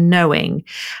 that inner knowing,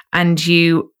 and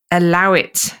you allow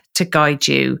it to guide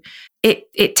you,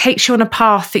 it takes you on a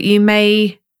path that you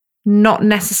may not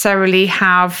necessarily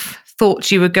have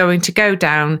thought you were going to go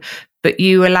down, but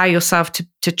you allow yourself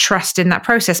to trust in that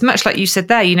process. Much like you said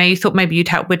there, you thought maybe you'd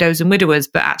help widows and widowers,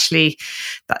 but actually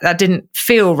that didn't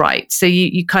feel right. So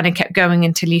you kind of kept going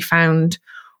until you found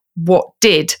what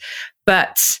did.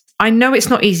 But I know it's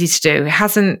not easy to do. It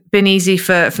hasn't been easy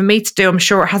for me to do. I'm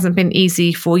sure it hasn't been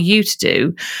easy for you to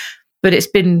do, but it's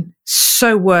been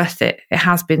so worth it. It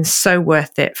has been so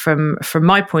worth it from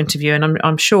my point of view, and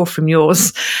I'm sure from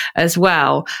yours as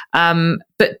well.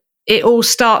 But it all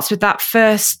starts with that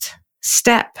first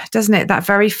step, doesn't it? That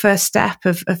very first step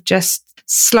of just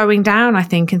slowing down, I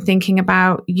think, and thinking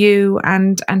about you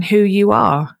and who you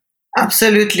are.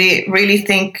 Absolutely. Really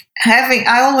think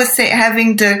I always say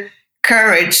having the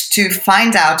courage to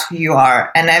find out who you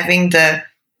are, and having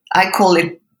I call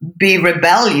it be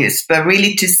rebellious, but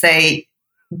really to say,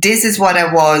 this is what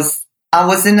I was. I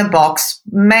was in a box.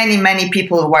 Many, many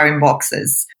people were in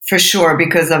boxes, for sure,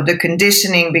 because of the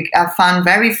conditioning. I found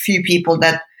very few people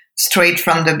that straight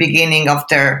from the beginning of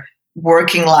their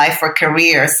working life or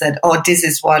career said, oh, this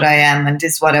is what I am and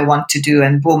this is what I want to do.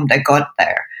 And boom, they got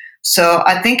there. So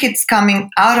I think it's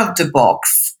coming out of the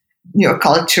box, your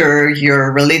culture,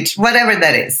 your religion, whatever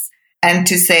that is. And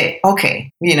to say,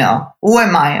 okay, who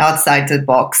am I outside the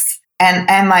box? And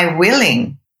am I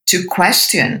willing to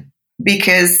question?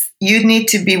 Because you need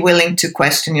to be willing to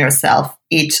question yourself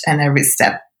each and every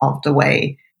step of the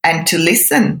way, and to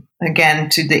listen again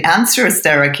to the answers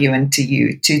that are given to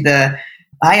you.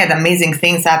 I had amazing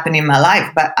things happen in my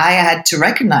life, but I had to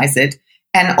recognize it.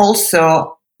 And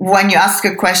also, when you ask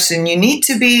a question, you need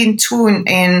to be in tune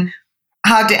in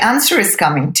how the answer is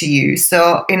coming to you.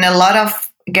 So in a lot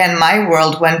of, again, my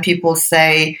world, when people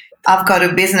say, I've got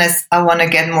a business, I want to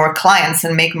get more clients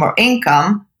and make more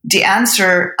income, the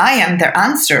answer, I am their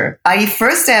answer. I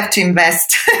first have to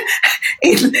invest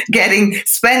in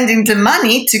spending the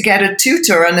money to get a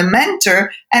tutor and a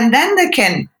mentor, and then they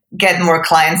can get more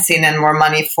clients in and more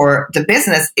money for the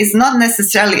business. It's not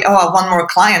necessarily, I want more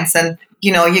clients and,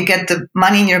 you get the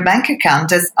money in your bank account.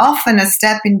 There's often a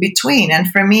step in between. And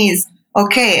for me, is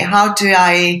okay, how do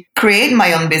I create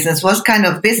my own business? What kind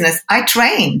of business? I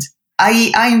trained.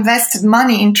 I invested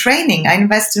money in training. I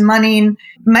invested money in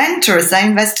mentors. I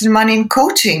invested money in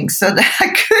coaching so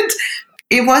that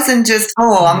it wasn't just,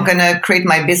 I'm going to create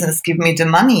my business, give me the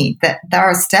money. That there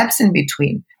are steps in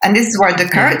between. And this is where the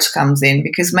courage comes in,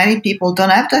 because many people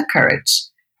don't have that courage.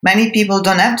 Many people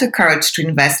don't have the courage to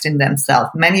invest in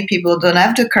themselves. Many people don't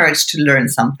have the courage to learn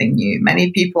something new.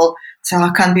 Many people say,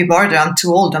 I can't be bothered. I'm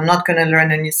too old. I'm not going to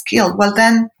learn a new skill. Well,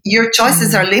 then your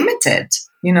choices are limited.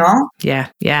 Yeah.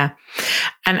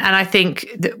 And I think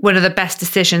that one of the best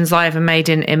decisions I ever made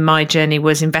in my journey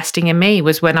was investing in me.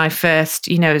 Was when I first,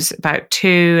 it was about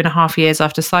 2.5 years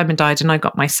after Simon died, and I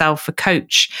got myself a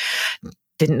coach.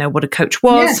 Didn't know what a coach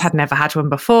was, had never had one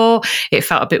before. It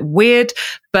felt a bit weird,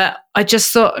 but I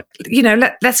just thought,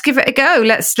 let's give it a go.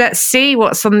 Let's see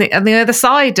what's on the other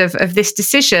side of this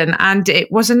decision. And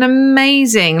it was an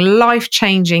amazing,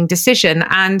 life-changing decision.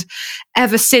 And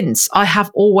ever since, I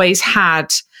have always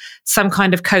had some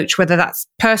kind of coach, whether that's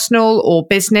personal or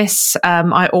business.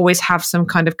 I always have some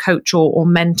kind of coach or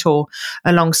mentor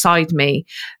alongside me,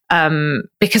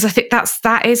 because I think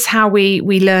that is how we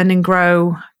learn and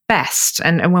grow best.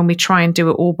 And when we try and do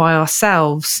it all by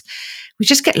ourselves, we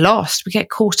just get lost. We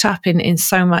get caught up in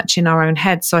so much in our own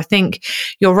head. So I think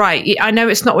you're right. I know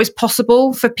it's not always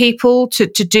possible for people to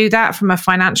do that from a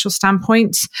financial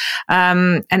standpoint.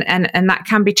 And that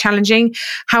can be challenging.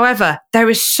 However,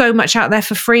 there is so much out there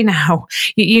for free now.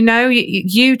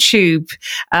 YouTube,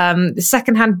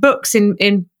 secondhand books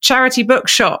in charity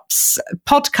bookshops,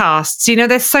 podcasts.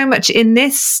 There's so much in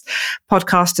this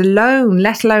podcast alone,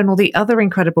 let alone all the other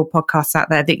incredible podcasts out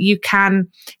there that you can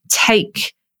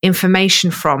take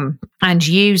information from and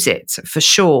use it for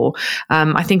sure.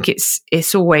 I think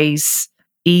it's always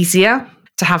easier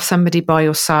to have somebody by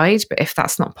your side, but if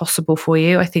that's not possible for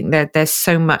you, I think there's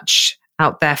so much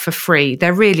out there for free.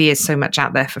 There really is so much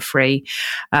out there for free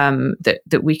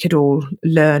that we could all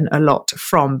learn a lot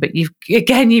from. But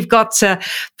you've got to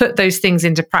put those things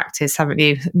into practice, haven't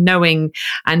you? Knowing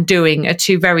and doing are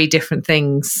two very different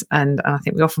things. And I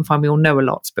think we often find we all know a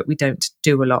lot, but we don't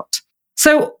do a lot.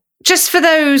 So just for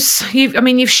those,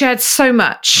 you've shared so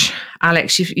much,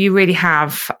 Alex. You really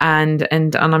have, and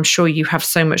I'm sure you have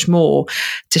so much more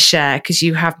to share because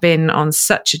you have been on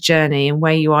such a journey, and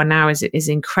where you are now is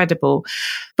incredible.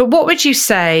 But what would you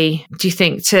say, do you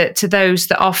think, to those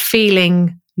that are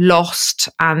feeling lost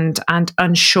and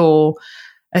unsure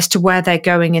as to where they're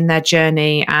going in their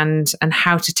journey and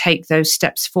how to take those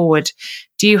steps forward?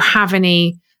 Do you have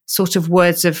any sort of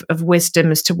words of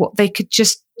wisdom as to what they could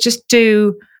just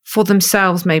do for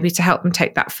themselves, maybe to help them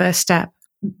take that first step?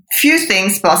 Few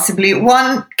things possibly.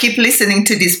 One, keep listening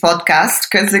to this podcast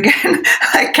because, again,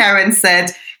 like Karen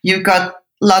said, you've got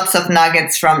lots of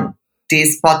nuggets from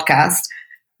this podcast.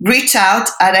 Reach out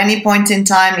at any point in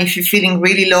time if you're feeling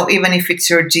really low, even if it's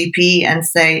your GP, and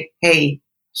say, hey,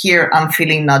 here, I'm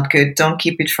feeling not good. Don't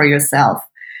keep it for yourself.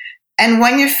 And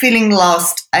when you're feeling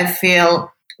lost, I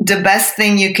feel the best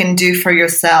thing you can do for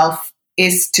yourself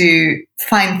is to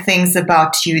find things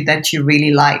about you that you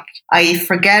really like. I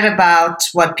forget about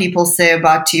what people say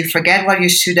about you, forget what you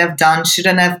should have done,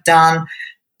 shouldn't have done,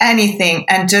 anything,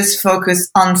 and just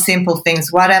focus on simple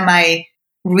things. What am I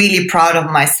really proud of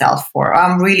myself for?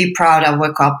 I'm really proud I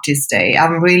woke up this day.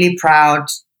 I'm really proud,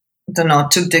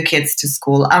 took the kids to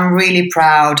school. I'm really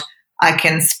proud I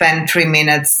can spend 3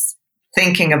 minutes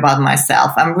thinking about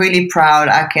myself. I'm really proud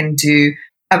I can do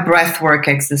a breathwork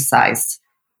exercise.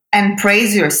 And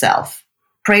praise yourself.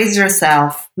 Praise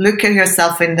yourself. Look at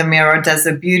yourself in the mirror. There's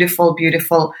a beautiful,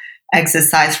 beautiful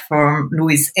exercise from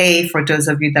Louise A. For those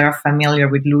of you that are familiar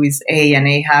with Louise A. and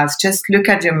A House, just look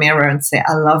at your mirror and say,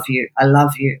 I love you, I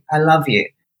love you, I love you.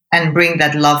 And bring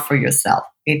that love for yourself.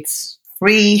 It's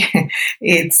free.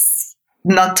 It's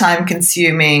not time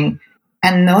consuming.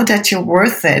 And know that you're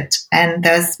worth it. And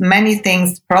there's many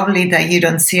things probably that you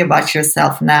don't see about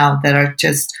yourself now that are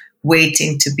just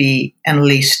waiting to be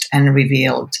unleashed and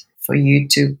revealed for you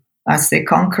to, as they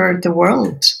conquer the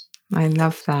world. I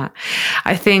love that.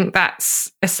 I think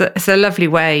it's a lovely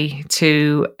way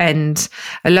to end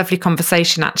a lovely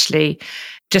conversation, actually,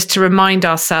 just to remind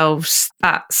ourselves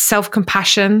that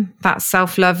self-compassion, that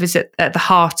self-love is at the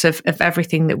heart of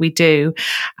everything that we do.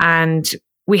 And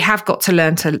we have got to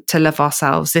learn to love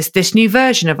ourselves, this new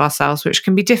version of ourselves, which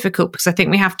can be difficult because I think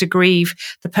we have to grieve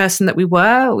the person that we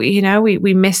were.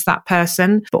 We miss that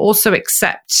person, but also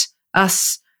accept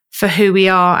us for who we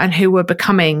are and who we're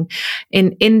becoming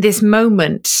in this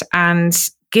moment, and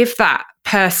give that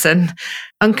person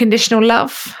unconditional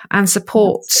love and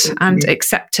support. Absolutely. And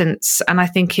acceptance. And I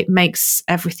think it makes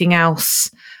everything else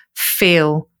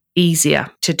feel easier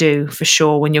to do, for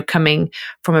sure, when you're coming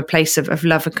from a place of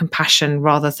love and compassion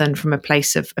rather than from a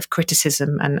place of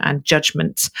criticism and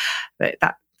judgment.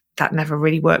 That never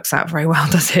really works out very well,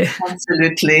 does it?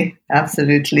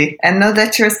 Absolutely. And know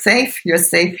that you're safe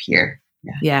here.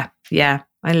 Yeah.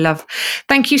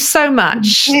 Thank you so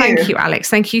much. Thank you, Alex.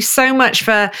 Thank you so much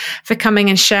for coming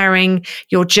and sharing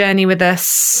your journey with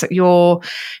us, your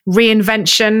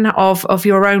reinvention of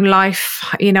your own life.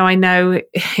 I know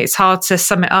it's hard to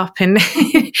sum it up in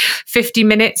 50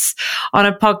 minutes on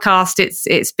a podcast.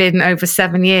 It's been over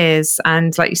 7 years.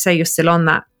 And like you say, you're still on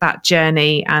that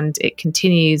journey, and it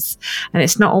continues. And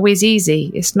it's not always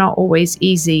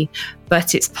easy.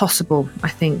 But it's possible, I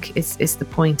think, is the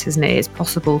point, isn't it? It's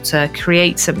possible to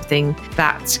create something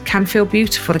that can feel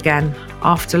beautiful again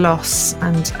after loss,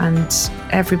 and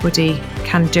everybody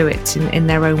can do it in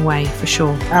their own way, for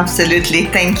sure. Absolutely.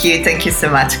 Thank you. Thank you so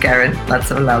much, Karen.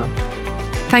 Lots of love.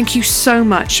 Thank you so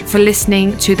much for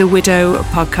listening to the Widow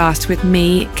podcast with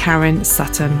me, Karen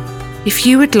Sutton. If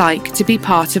you would like to be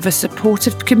part of a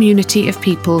supportive community of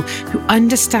people who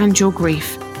understand your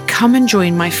grief, come and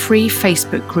join my free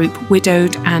Facebook group,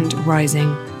 Widowed and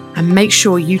Rising. And make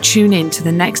sure you tune in to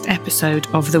the next episode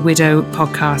of the Widow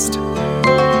podcast.